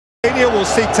media will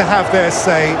seek to have their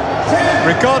say.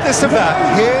 Regardless of that,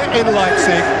 here in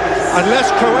Leipzig, unless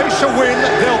Croatia win,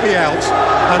 they'll be out.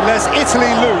 Unless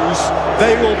Italy lose,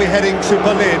 they will be heading to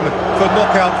Berlin for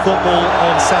knockout football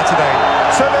on Saturday.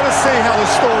 So let us see how the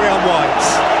story unwinds.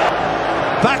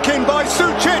 Back in by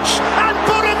Sucic, and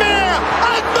Budimir,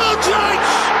 and Modric!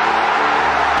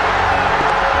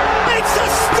 It's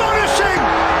astonishing!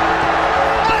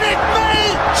 And it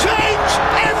may change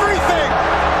everything!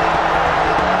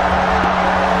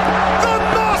 The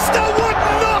master would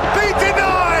not be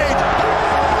denied!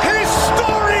 His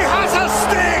story has a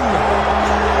sting!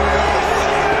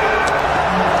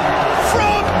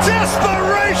 From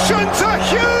desperation to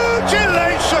huge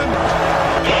elation!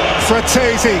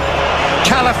 Fratesi,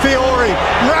 Calafiori,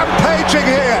 rampaging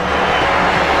here!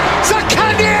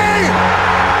 Zaccagni!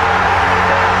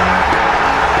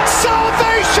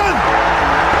 Salvation!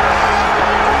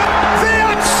 The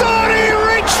Azzurri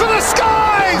reach for the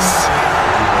skies!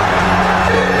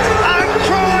 And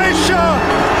Croatia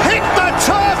hit the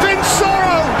turf in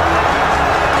sorrow!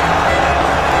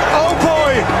 Oh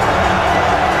boy!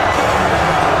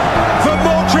 The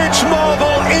Modric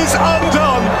marvel is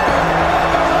undone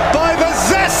by the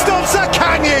zest of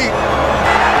Zaccagni!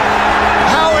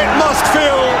 How it must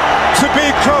feel to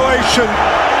be Croatian!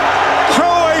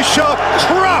 Croatia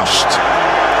crushed!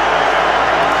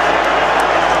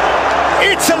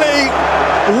 Italy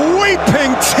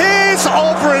weeping tears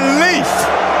of relief!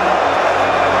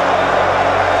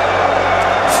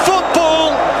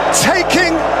 Football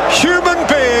taking human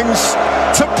beings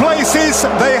to places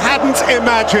they hadn't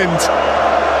imagined.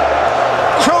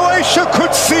 Croatia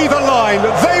could see the line,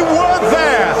 they were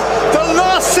there. The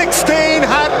last 16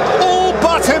 had all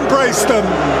but embraced them.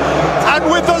 And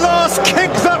with the last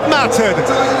kick that mattered,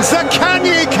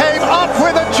 Zaccagni came up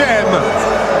with a gem.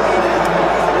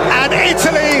 And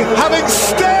Italy, having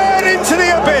stared into the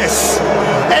abyss,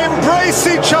 embrace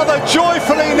each other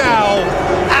joyfully now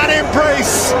and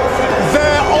embrace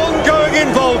their ongoing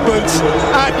involvement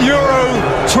at Euro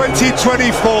 2024.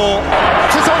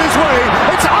 It's on his way,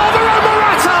 it's Alvaro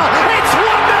Morata, it's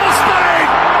 1-0 Spain!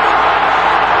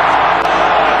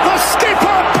 The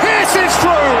skipper pierces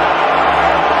through,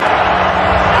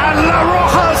 and La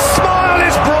Roja's smile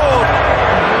is broad.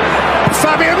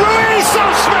 Fabian Ruiz,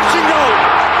 oh, smashing goal!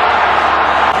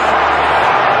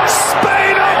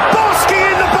 Spain are basking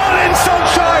in the Berlin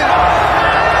sunshine!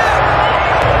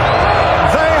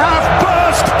 They have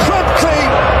burst promptly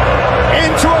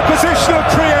into a position of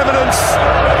preeminence.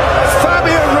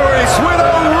 Fabian Ruiz with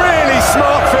a really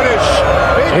smart finish.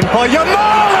 In by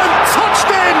Yamal and touched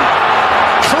in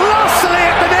classily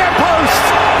at the near post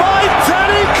by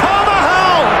Danny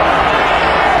Carvajal.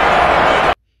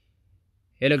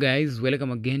 Hello guys,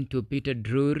 welcome again to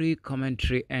Peter-Drury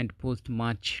commentary and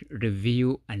post-match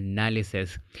review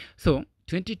analysis. So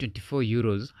 2024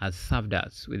 Euros has served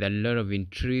us with a lot of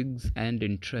intrigues and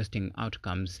interesting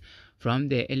outcomes, from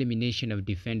the elimination of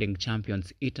defending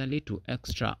champions Italy to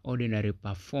extraordinary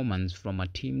performance from a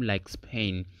team like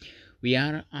Spain. We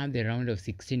are at the round of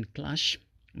 16 clash,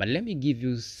 but let me give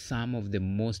you some of the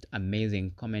most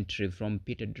amazing commentary from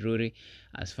Peter-Drury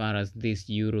as far as this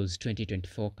Euros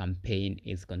 2024 campaign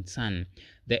is concerned.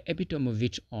 The epitome of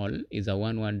it all is a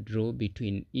 1-1 draw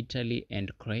between Italy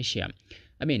and Croatia.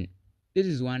 I mean, this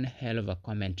is one hell of a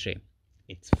commentary.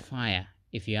 It's fire,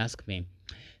 if you ask me.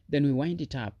 Then we wind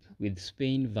it up with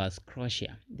Spain vs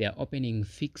Croatia, their opening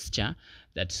fixture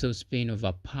that saw Spain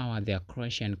overpower their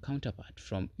Croatian counterpart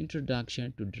from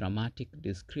introduction to dramatic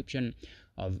description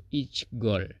of each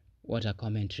goal. What a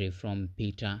commentary from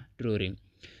Peter-Drury.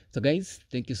 So guys,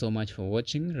 thank you so much for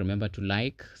watching. Remember to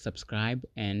like, subscribe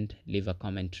and leave a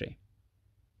commentary.